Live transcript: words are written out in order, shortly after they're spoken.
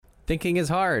Thinking is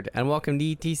hard, and welcome to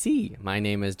ETC. My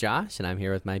name is Josh, and I'm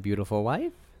here with my beautiful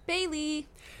wife, Bailey.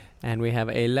 And we have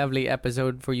a lovely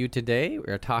episode for you today.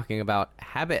 We're talking about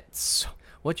habits,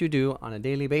 what you do on a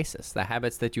daily basis, the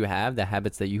habits that you have, the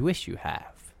habits that you wish you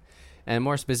have, and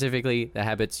more specifically, the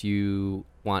habits you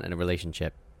want in a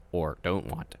relationship or don't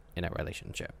want in a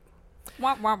relationship.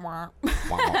 Wah, wah, wah. Wah,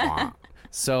 wah, wah.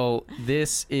 So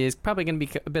this is probably going to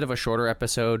be a bit of a shorter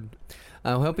episode.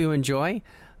 I hope you enjoy.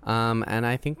 And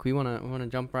I think we want to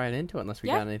jump right into it unless we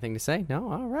got anything to say.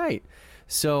 No? All right.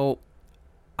 So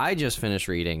I just finished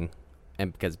reading,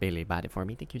 and because Bailey bought it for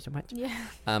me, thank you so much. Yeah.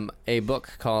 A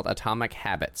book called Atomic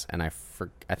Habits, and I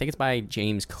think it's by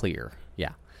James Clear.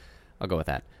 Yeah, I'll go with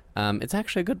that. It's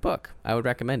actually a good book. I would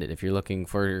recommend it if you're looking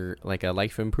for like a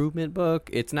life improvement book.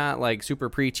 It's not like super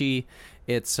preachy.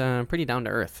 It's pretty down to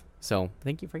earth. So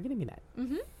thank you for getting me that.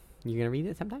 Mm-hmm. You gonna read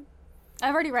it sometime?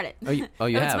 I've already read it. Oh,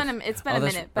 you have? It's been a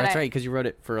minute. But that's right, because you wrote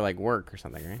it for like work or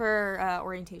something, right? For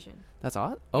orientation. That's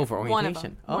odd. Oh, for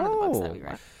orientation. One of the books that we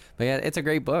read. But yeah, it's a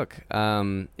great book.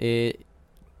 It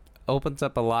opens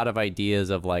up a lot of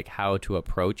ideas of like how to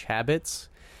approach habits,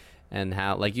 and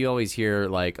how, like, you always hear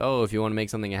like, oh, if you want to make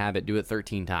something a habit, do it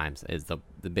 13 times is the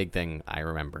big thing I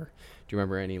remember. Do you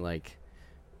remember any like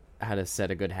how to set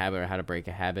a good habit or how to break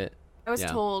a habit? I was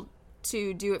told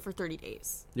to do it for 30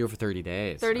 days. Do it for 30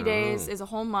 days. 30 days is a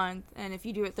whole month, and if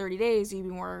you do it 30 days, you'd be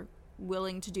more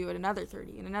willing to do it another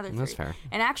 30 and another 30. That's fair.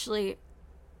 And actually,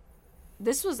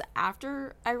 this was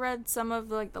after I read some of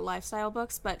the lifestyle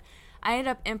books, but I ended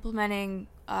up implementing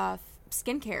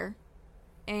skincare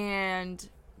and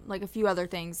like a few other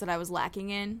things that I was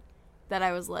lacking in, that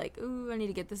I was like, ooh, I need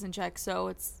to get this in check. So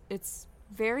it's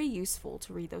very useful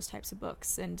to read those types of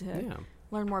books and to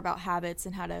learn more about habits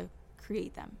and how to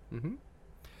create them. Mm-hmm.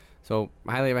 So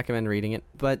I highly recommend reading it.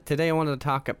 But today I wanted to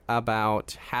talk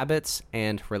about habits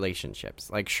and relationships.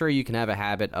 Like, sure, you can have a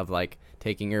habit of like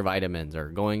taking your vitamins or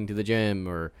going to the gym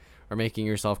or making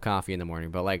yourself coffee in the morning.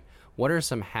 But like, what are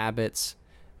some habits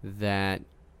that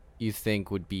you think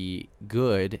would be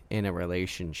good in a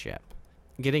relationship?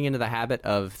 Getting into the habit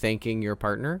of thanking your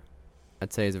partner,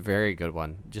 I'd say, is a very good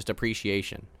one. Just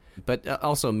appreciation. But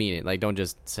also mean it. Like, don't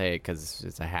just say it because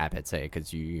it's a habit. Say it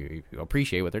because you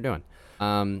appreciate what they're doing.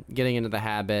 Getting into the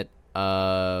habit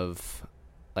of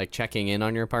like checking in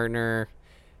on your partner.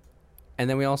 And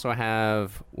then we also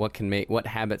have what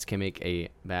habits can make a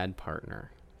bad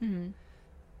partner. Mm-hmm.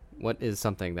 What is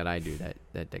something that I do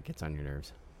that gets on your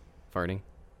nerves? Farting?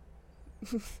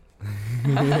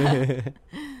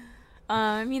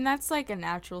 I mean, that's like a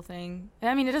natural thing.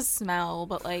 I mean, it does smell,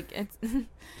 but like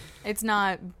it's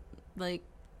not like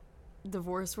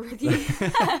divorce worthy.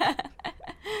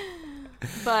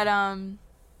 But I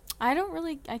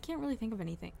can't really think of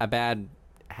anything. A bad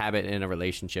habit in a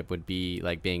relationship would be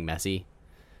like being messy.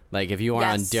 Like, if you are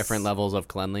on different levels of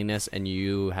cleanliness and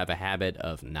you have a habit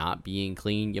of not being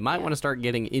clean, you might want to start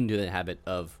getting into the habit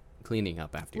of cleaning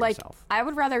up after yourself. I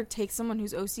would rather take someone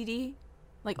who's OCD,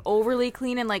 like overly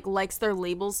clean and like likes their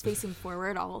labels facing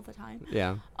forward all of the time.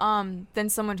 Yeah. Than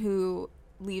someone who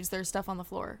leaves their stuff on the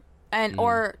floor and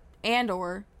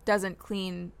or doesn't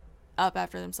clean up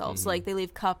after themselves. Mm-hmm. Like, they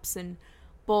leave cups and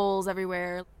bowls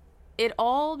everywhere. It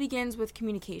all begins with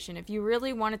communication. If you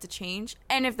really want it to change,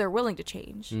 and if they're willing to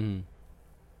change,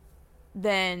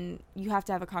 then you have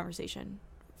to have a conversation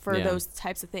for those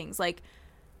types of things. Like,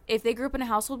 if they grew up in a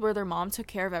household where their mom took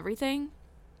care of everything,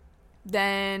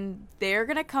 then they're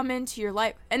going to come into your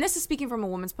life. And this is speaking from a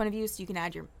woman's point of view, so you can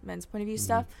add your men's point of view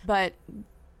stuff. But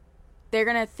they're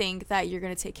going to think that you're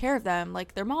going to take care of them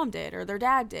like their mom did or their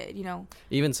dad did, you know.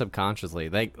 Even subconsciously.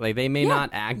 Like they may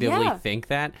not actively think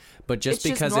that, but just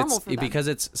because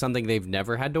it's something they've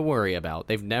never had to worry about.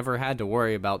 They've never had to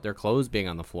worry about their clothes being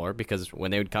on the floor, because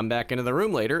when they would come back into the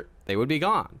room later, they would be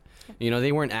gone. You know,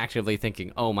 they weren't actively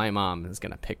thinking, oh, my mom is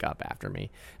going to pick up after me.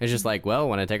 It's just like, well,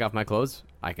 when I take off my clothes,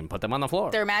 I can put them on the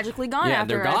floor. They're magically gone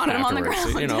after they're gone I put them on the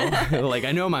afterwards. ground. You know, like,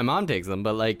 I know my mom takes them,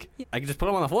 but like, I can just put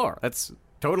them on the floor. That's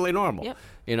totally normal,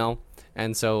 you know?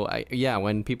 And so,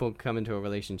 when people come into a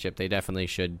relationship, they definitely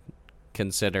should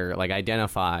consider, like,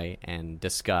 identify and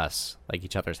discuss, like,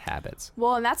 each other's habits.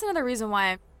 Well, and that's another reason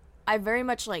why I very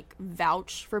much, like,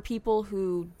 vouch for people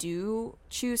who do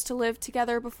choose to live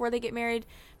together before they get married,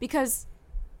 because,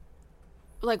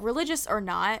 like, religious or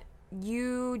not,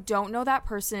 you don't know that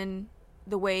person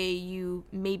the way you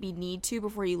maybe need to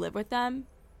before you live with them.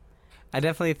 I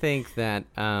definitely think that,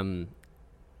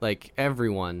 like,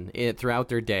 everyone throughout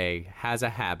their day has a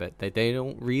habit that they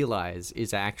don't realize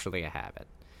is actually a habit.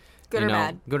 Good or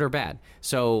bad. Good or bad.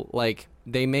 So, like,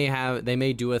 they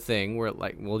may do a thing where,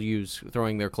 like, we'll use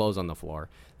throwing their clothes on the floor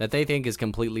that they think is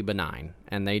completely benign,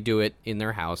 and they do it in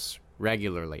their house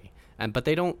regularly, but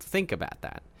they don't think about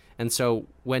that. And so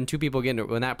when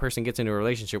when that person gets into a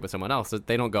relationship with someone else,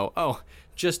 they don't go, oh,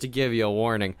 just to give you a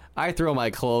warning, I throw my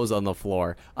clothes on the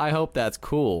floor, I hope that's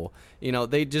cool.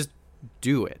 They just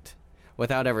do it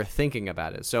without ever thinking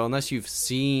about it. So unless you've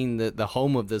seen the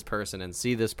home of this person and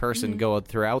see this person go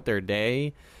throughout their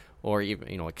day, or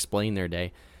even explain their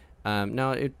day,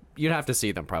 you'd have to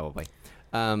see them probably.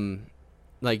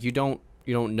 Like you don't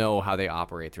know how they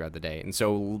operate throughout the day, and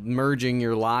so merging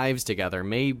your lives together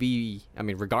may be,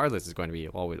 regardless, it's going to be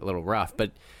always a little rough,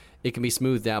 but it can be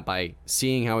smoothed out by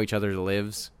seeing how each other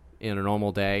lives in a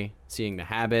normal day, seeing the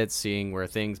habits, seeing where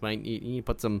things might need, you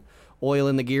put some oil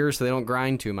in the gears so they don't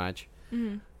grind too much.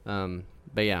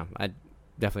 But yeah, I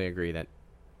definitely agree that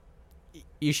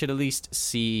you should at least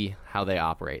see how they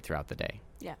operate throughout the day.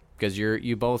 Yeah. Because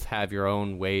you both have your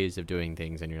own ways of doing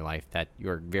things in your life that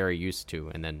you're very used to,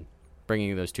 and then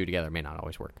bringing those two together may not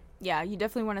always work. Yeah, you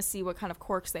definitely want to see what kind of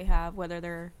quirks they have, whether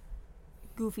they're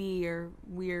goofy or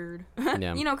weird.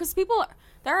 Yeah. Because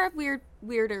there are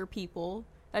weirder people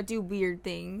that do weird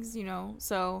things,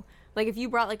 So, like, if you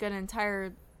brought, like, an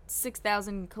entire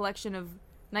 6,000 collection of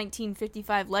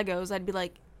 1955 Legos, I'd be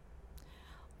like,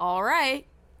 all right,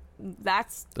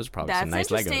 those are probably some nice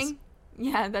Legos.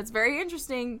 Yeah, that's very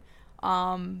interesting.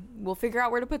 We'll figure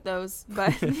out where to put those,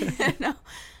 but no.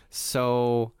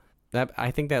 So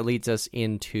I think that leads us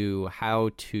into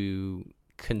how to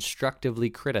constructively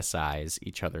criticize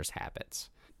each other's habits.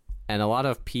 And a lot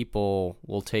of people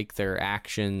will take their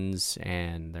actions,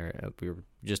 and we were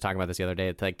just talking about this the other day.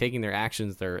 It's like taking their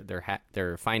actions,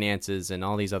 their finances, and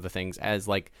all these other things as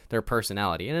like their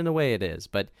personality, and in a way it is.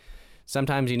 But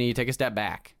sometimes you need to take a step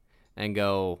back and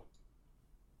go,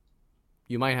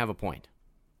 you might have a point.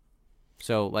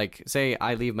 So, like, say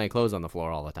I leave my clothes on the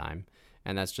floor all the time,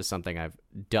 and that's just something I've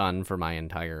done for my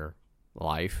entire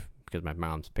life because my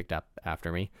mom's picked up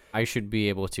after me. I should be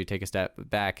able to take a step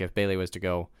back if Bailey was to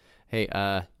go, hey,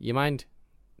 you mind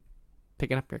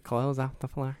picking up your clothes off the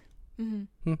floor?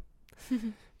 I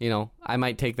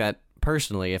might take that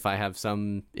personally if I have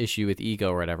some issue with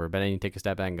ego or whatever, but I need to take a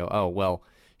step back and go, oh, well,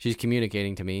 she's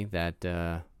communicating to me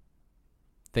that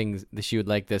things that she would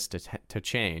like this to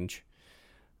change.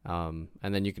 And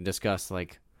then you can discuss,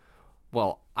 like,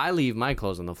 well, I leave my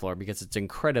clothes on the floor because it's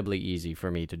incredibly easy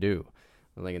for me to do.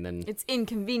 Like, and then it's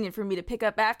inconvenient for me to pick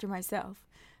up after myself,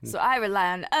 so I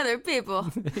rely on other people.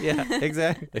 Yeah,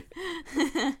 exactly.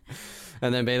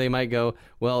 And then Bailey might go,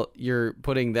 well, you're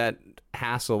putting that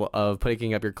hassle of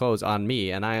picking up your clothes on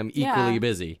me, and I am equally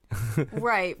busy.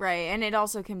 Right. And it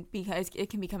also can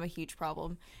become a huge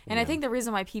problem. And I think the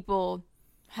reason why people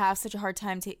have such a hard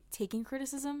time taking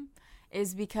criticism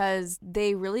is because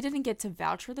they really didn't get to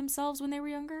vouch for themselves when they were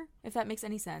younger, if that makes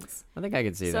any sense. I think I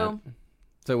can see that.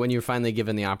 So when you're finally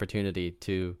given the opportunity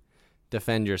to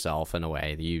defend yourself in a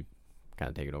way, you kind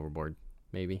of take it overboard,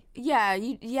 maybe.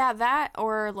 Yeah, that,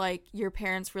 or like your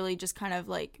parents really just kind of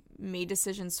like made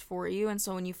decisions for you, and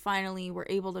so when you finally were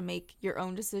able to make your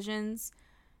own decisions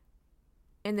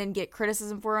and then get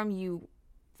criticism for them, you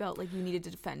felt like you needed to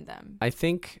defend them. I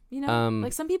think,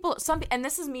 like some people, and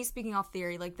this is me speaking off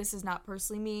theory, like this is not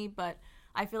personally me, but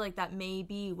I feel like that may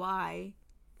be why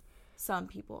some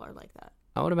people are like that.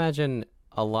 I would imagine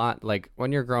a lot, like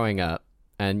when you're growing up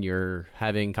and you're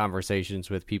having conversations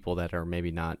with people that are maybe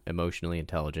not emotionally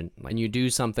intelligent, and you do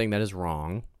something that is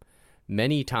wrong,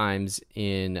 many times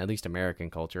in at least American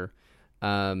culture,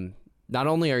 not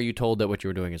only are you told that what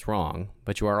you're doing is wrong,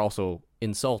 but you are also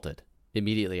insulted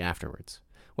immediately afterwards.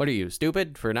 What are you,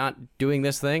 stupid for not doing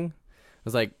this thing?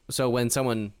 It's like, so when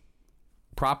someone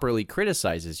properly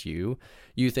criticizes you,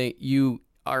 you think you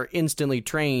are instantly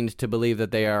trained to believe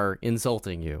that they are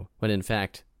insulting you, when in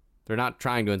fact they're not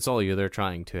trying to insult you, they're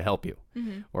trying to help you,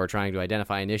 or trying to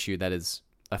identify an issue that is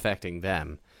affecting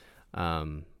them.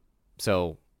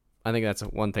 So I think that's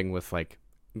one thing with like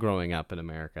growing up in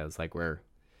America, is like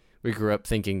we grew up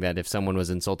thinking that if someone was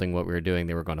insulting what we were doing,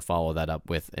 they were going to follow that up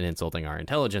with an insulting our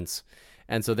intelligence.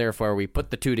 And so therefore we put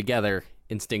the two together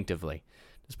instinctively,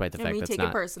 despite the fact that's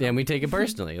not. Yeah, and we take it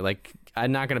personally. Like,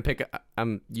 I'm not going to pick.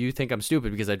 You think I'm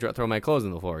stupid because I throw my clothes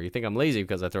on the floor. You think I'm lazy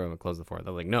because I throw my clothes on the floor.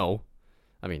 They're like, no.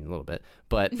 I mean, a little bit,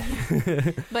 but.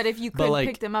 But if you could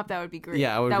pick them up, that would be great.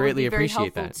 Yeah, I would greatly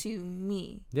appreciate that. That would be very helpful to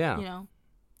me. Yeah.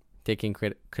 Taking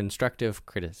constructive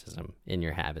criticism in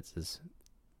your habits is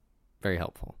very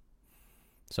helpful.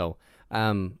 So,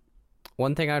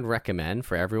 one thing I'd recommend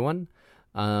for everyone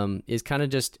is kind of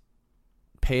just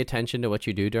pay attention to what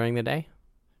you do during the day.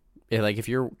 Like, if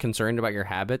you're concerned about your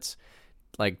habits,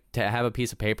 like to have a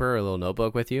piece of paper or a little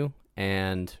notebook with you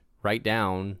and write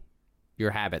down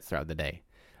your habits throughout the day.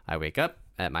 I wake up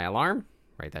at my alarm,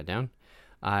 write that down.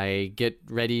 I get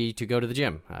ready to go to the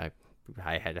gym. I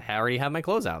already have my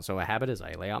clothes out, so a habit is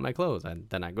I lay out my clothes, and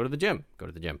then I go to the gym.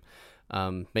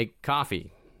 Make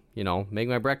coffee, make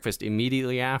my breakfast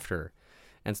immediately after,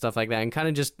 and stuff like that, and kind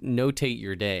of just notate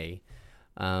your day.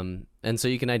 And so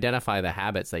you can identify the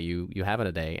habits that you have in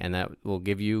a day, and that will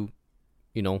give you,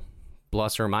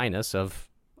 plus or minus of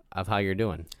how you're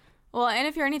doing. Well, and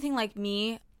if you're anything like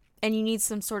me and you need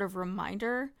some sort of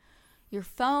reminder, your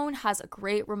phone has a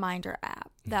great reminder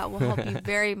app that will help you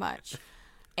very much.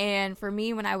 And for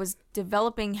me, when I was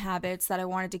developing habits that I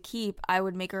wanted to keep, I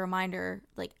would make a reminder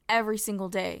like every single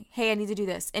day. Hey, I need to do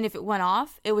this. And if it went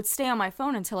off, it would stay on my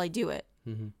phone until I do it.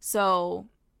 Mm-hmm. So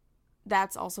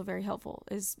that's also very helpful,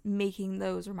 is making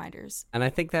those reminders. And I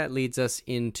think that leads us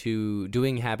into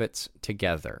doing habits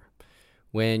together.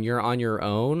 When you're on your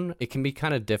own, it can be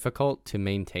kind of difficult to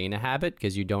maintain a habit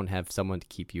because you don't have someone to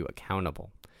keep you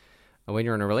accountable. When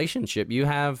you're in a relationship, you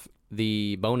have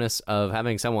the bonus of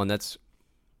having someone that's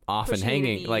often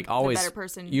hanging, like always,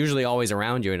 usually always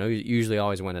around you, and usually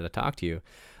always wanted to talk to you,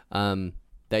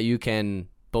 that you can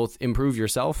both improve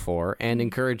yourself for and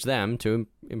encourage them to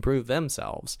improve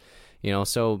themselves.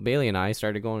 So Bailey and I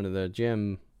started going to the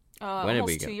gym.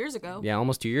 Almost 2 years ago. Yeah,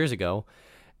 almost 2 years ago.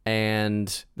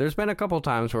 And there's been a couple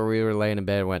times where we were laying in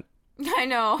bed and went, I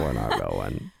know. We're not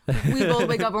going. We both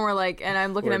wake up and we're like, and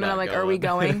I'm looking at him and I'm like, Are we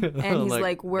going? And he's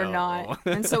like, We're not.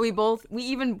 And so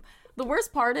the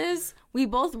worst part is we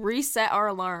both reset our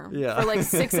alarm for like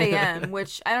 6 a.m.,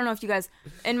 which I don't know if you guys,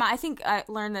 I think I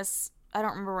learned this, I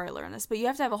don't remember where I learned this, but you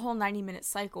have to have a whole 90-minute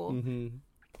cycle. Mm-hmm.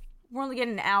 We're only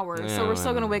getting an hour, so we're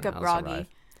still going to wake up groggy.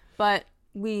 But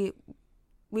we've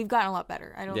gotten a lot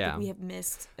better. I don't think we have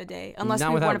missed a day, unless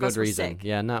one of us was sick.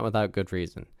 Yeah, not without good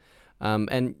reason.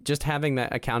 And just having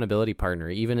that accountability partner,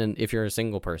 even if you're a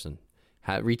single person,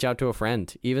 reach out to a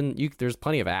friend. There's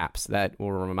plenty of apps that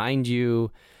will remind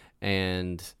you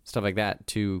and stuff like that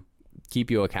to keep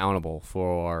you accountable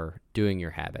for doing your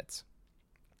habits.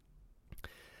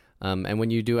 And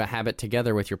when you do a habit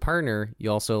together with your partner,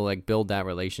 you also like build that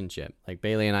relationship. Like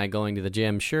Bailey and I going to the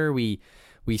gym, sure, we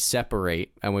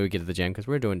separate and when we get to the gym because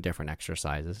we're doing different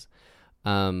exercises.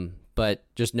 But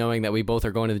just knowing that we both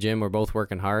are going to the gym, we're both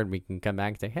working hard, we can come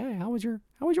back and say, hey, how was your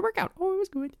workout? Oh, it was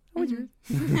good. How was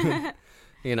yours?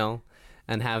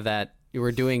 And have that.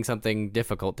 We're doing something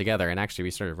difficult together, and actually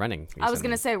we started running recently. I was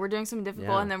going to say, we're doing something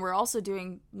difficult, and then we're also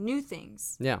doing new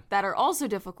things that are also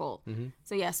difficult. Mm-hmm.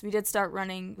 So yes, we did start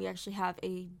running. We actually have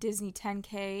a Disney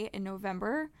 10K in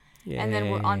November. Yay. And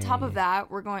then on top of that,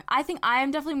 I think I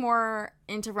am definitely more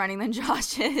into running than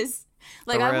Josh is.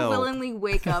 Like, I will willingly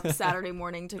wake up Saturday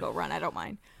morning to go run. I don't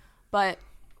mind. But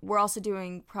we're also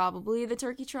doing probably the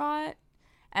turkey trot.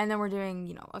 And then we're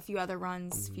doing, a few other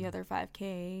runs, a few other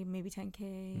 5K, maybe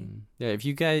 10K. Yeah,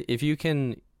 if you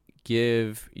can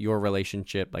give your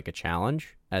relationship like a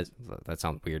challenge, that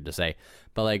sounds weird to say,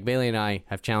 but like Bailey and I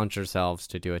have challenged ourselves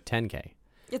to do a 10K.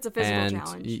 It's a physical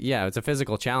challenge. Yeah, it's a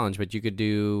physical challenge, but you could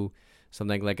do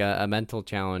something like a mental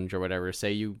challenge or whatever.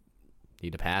 Say you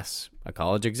need to pass a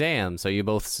college exam, so you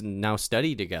both now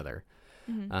study together,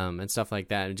 and stuff like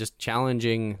that. And just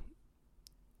challenging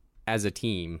as a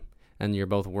team. And you're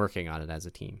both working on it as a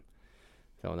team.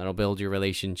 So that'll build your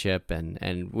relationship and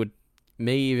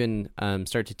may even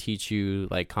start to teach you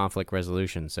like conflict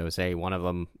resolution. So say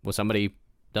somebody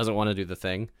doesn't want to do the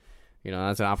thing,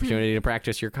 that's an opportunity to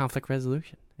practice your conflict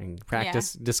resolution and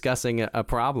practice discussing a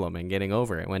problem and getting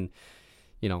over it when,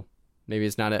 maybe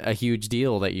it's not a huge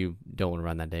deal that you don't want to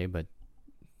run that day, but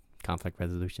conflict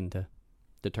resolution to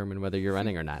determine whether you're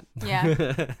running or not.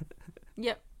 Yeah.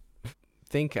 Yep.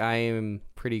 Think I am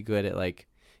pretty good at like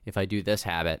if I do this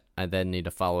habit I then need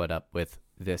to follow it up with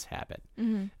this habit,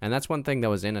 and that's one thing that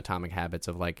was in Atomic Habits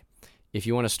of like if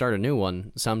you want to start a new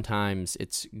one, sometimes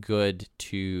it's good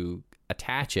to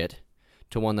attach it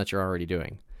to one that you're already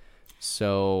doing.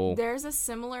 So there's a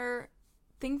similar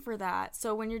thing for that.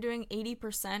 So when you're doing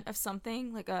 80% of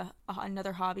something like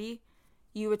another hobby,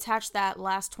 you attach that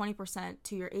last 20%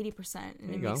 to your 80%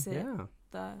 and it makes it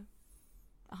the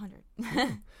 100.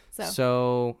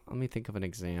 So let me think of an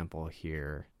example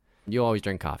here. You always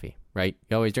drink coffee, right?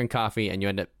 You always drink coffee and you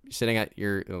end up sitting at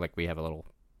we have a little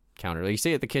counter. You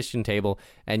sit at the kitchen table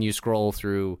and you scroll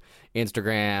through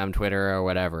Instagram, Twitter, or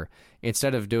whatever.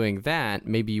 Instead of doing that,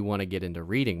 maybe you want to get into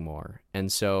reading more. And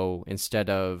so instead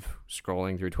of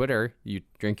scrolling through Twitter, you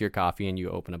drink your coffee and you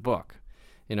open a book.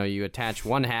 You attach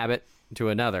one habit to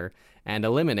another and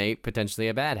eliminate potentially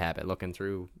a bad habit, looking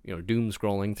through, doom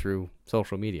scrolling through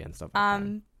social media and stuff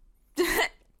like that.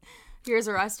 Here's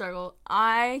where I struggle.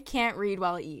 I can't read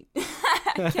while I eat.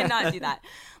 I cannot do that.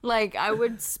 Like, I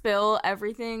would spill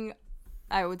everything.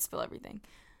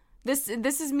 This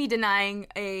is me denying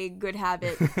a good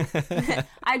habit.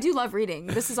 I do love reading.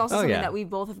 This is also something that we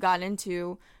both have gotten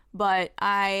into, but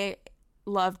I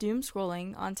love doom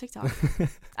scrolling on TikTok.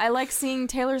 I like seeing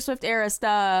Taylor Swift era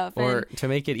stuff. Or to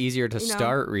make it easier to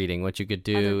start reading, what you could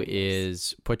do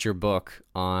is put your book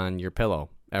on your pillow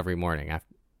every morning.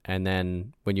 And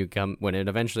then when it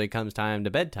eventually comes time to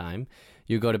bedtime,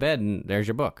 you go to bed and there's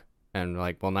your book. And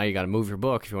like, well, now you got to move your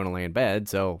book if you want to lay in bed.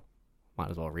 So might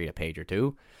as well read a page or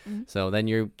two. Mm-hmm. So then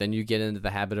you get into the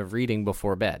habit of reading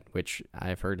before bed, which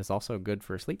I've heard is also good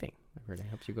for sleeping. I've heard it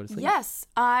helps you go to sleep. Yes,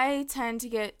 I tend to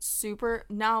get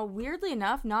now weirdly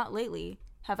enough, not lately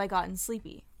have I gotten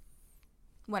sleepy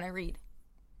when I read.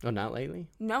 Oh, not lately?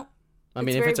 No. I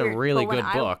mean, if it's a really good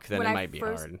book, then it might be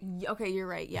hard. Okay, you're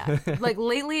right. Yeah. Like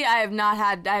lately I have not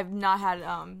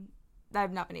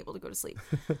been able to go to sleep.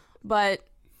 But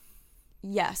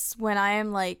yes, when I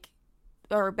am like,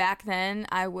 or back then,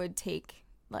 I would take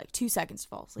like 2 seconds to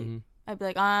fall asleep. Mm-hmm. I'd be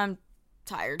like, I'm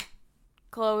tired.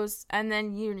 Close. And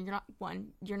then you're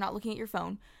not looking at your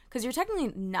phone, because you're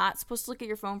technically not supposed to look at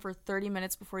your phone for 30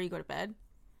 minutes before you go to bed.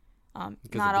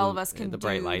 Not all of us can do that. The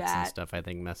bright lights and stuff, I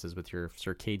think, messes with your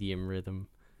circadian rhythm.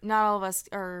 Not all of us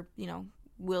are,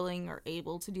 willing or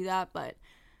able to do that, but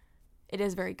it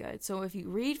is very good. So if you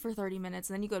read for 30 minutes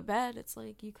and then you go to bed, it's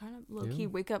like you kind of low-key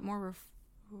wake up more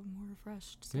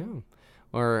refreshed. So. Yeah.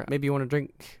 Or maybe you want to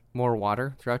drink more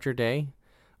water throughout your day.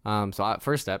 So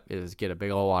first step is get a big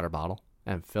old water bottle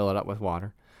and fill it up with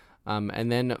water.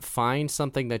 And then find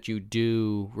something that you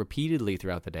do repeatedly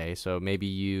throughout the day. So maybe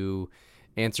you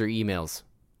answer emails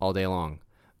all day long.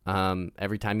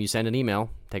 Every time you send an email,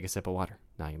 take a sip of water.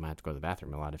 Now, you might have to go to the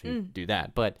bathroom a lot if you do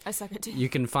that. But I suck at it. You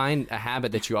can find a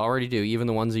habit that you already do, even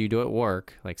the ones that you do at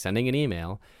work, like sending an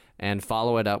email, and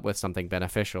follow it up with something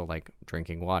beneficial like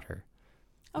drinking water.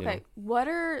 Okay,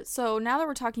 so now that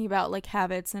we're talking about like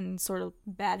habits and sort of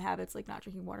bad habits like not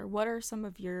drinking water, what are some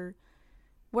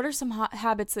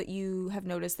habits that you have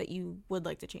noticed that you would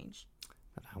like to change?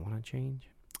 That I want to change?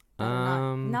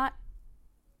 Not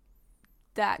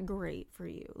that great for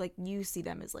you. Like you see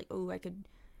them as like, oh, I could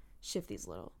shift these a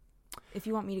little. If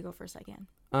you want me to go first, I can.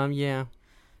 Yeah.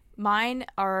 Mine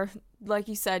are, like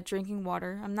you said, drinking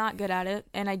water. I'm not good at it.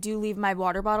 And I do leave my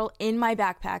water bottle in my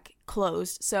backpack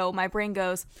closed. So my brain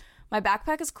goes, my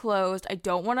backpack is closed. I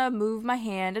don't want to move my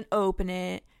hand and open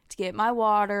it to get my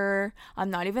water.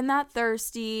 I'm not even that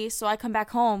thirsty. So I come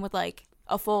back home with like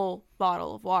a full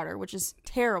bottle of water, which is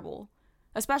terrible.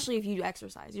 Especially if you do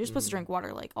exercise. You're supposed to drink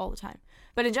water like all the time.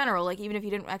 But in general, like even if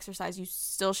you didn't exercise, you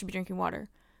still should be drinking water.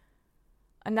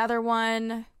 Another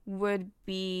one would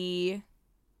be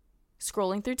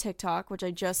scrolling through TikTok, which I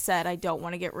just said I don't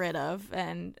want to get rid of,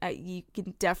 and you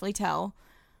can definitely tell.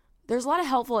 There's a lot of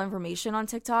helpful information on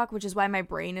TikTok, which is why my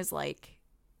brain is like,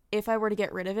 if I were to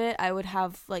get rid of it, I would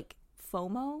have like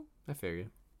FOMO. I feel you.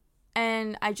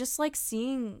 And I just like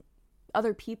seeing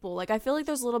other people. Like I feel like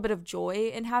there's a little bit of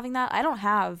joy in having that. I don't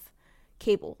have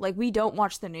cable. Like we don't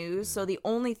watch the news, so the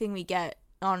only thing we get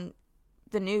on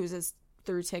the news is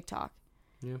through TikTok.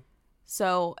 Yeah.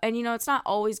 So, and it's not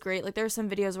always great. Like there are some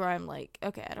videos where I'm like,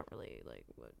 okay, I don't really like,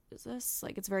 what is this?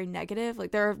 Like it's very negative.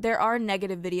 Like there are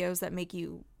negative videos that make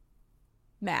you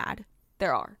mad.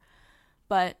 There are.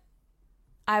 But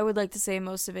I would like to say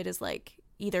most of it is like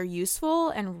either useful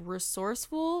and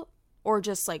resourceful or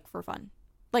just like for fun.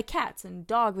 Like cats and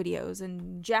dog videos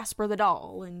and Jasper the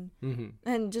doll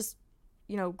and just,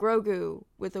 Grogu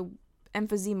with a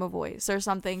emphysema voice or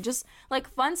something, just like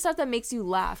fun stuff that makes you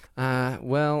laugh.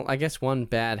 Well, I guess one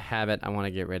bad habit I want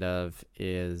to get rid of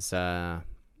is so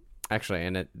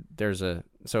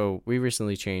we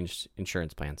recently changed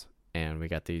insurance plans, and we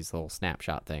got these little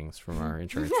snapshot things from our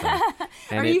insurance plan.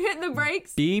 Are you hitting the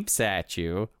brakes? Beeps at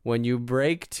you when you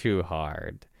brake too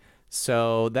hard.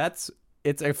 So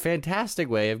it's a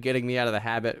fantastic way of getting me out of the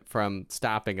habit from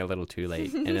stopping a little too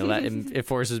late, and it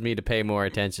forces me to pay more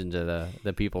attention to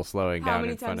the people slowing down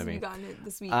in front of me. How many times have you gotten it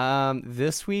this week?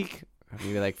 This week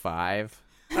maybe like 5.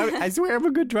 I swear I'm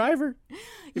a good driver.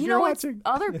 If you're watching,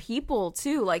 other people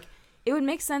too. Like it would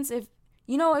make sense if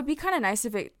it'd be kind of nice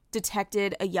if it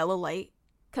detected a yellow light.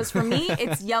 Because for me,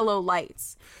 it's yellow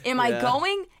lights. Am I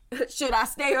going? Should I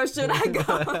stay or should I go?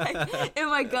 Like, am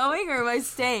I going or am I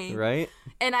staying? Right.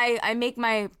 And I make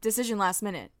my decision last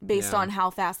minute based on how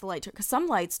fast the light turns. Because some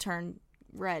lights turn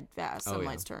red fast. Some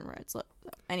lights turn red. So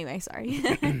anyway, sorry.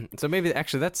 So maybe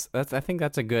actually that's I think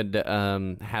that's a good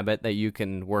habit that you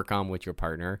can work on with your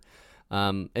partner.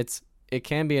 It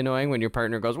can be annoying when your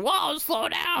partner goes, "Whoa, slow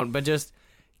down," but just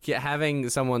having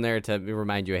someone there to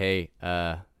remind you, hey,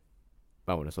 I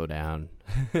want to slow down.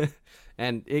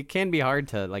 And it can be hard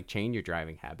to like change your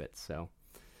driving habits. So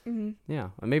yeah,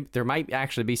 maybe there might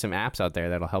actually be some apps out there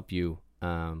that'll help you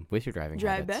with your driving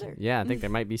Drive habits. better. Yeah, I think there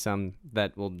might be some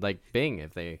that will like Bing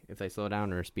if they slow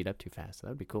down or speed up too fast. So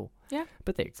that would be cool. Yeah,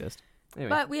 but they exist. Anyway.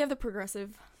 But we have the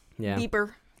progressive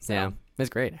beeper. So. Yeah, it's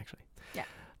great actually. Yeah.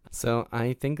 So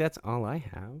I think that's all I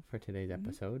have for today's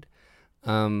episode.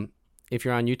 If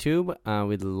you're on YouTube,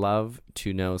 we'd love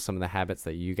to know some of the habits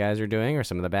that you guys are doing, or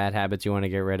some of the bad habits you want to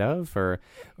get rid of, or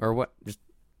what. Just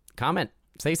comment,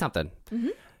 say something,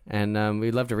 and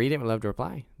we'd love to read it. We'd love to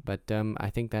reply. But I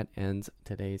think that ends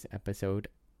today's episode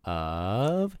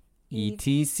of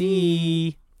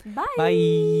ETC. Bye.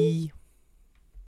 Bye.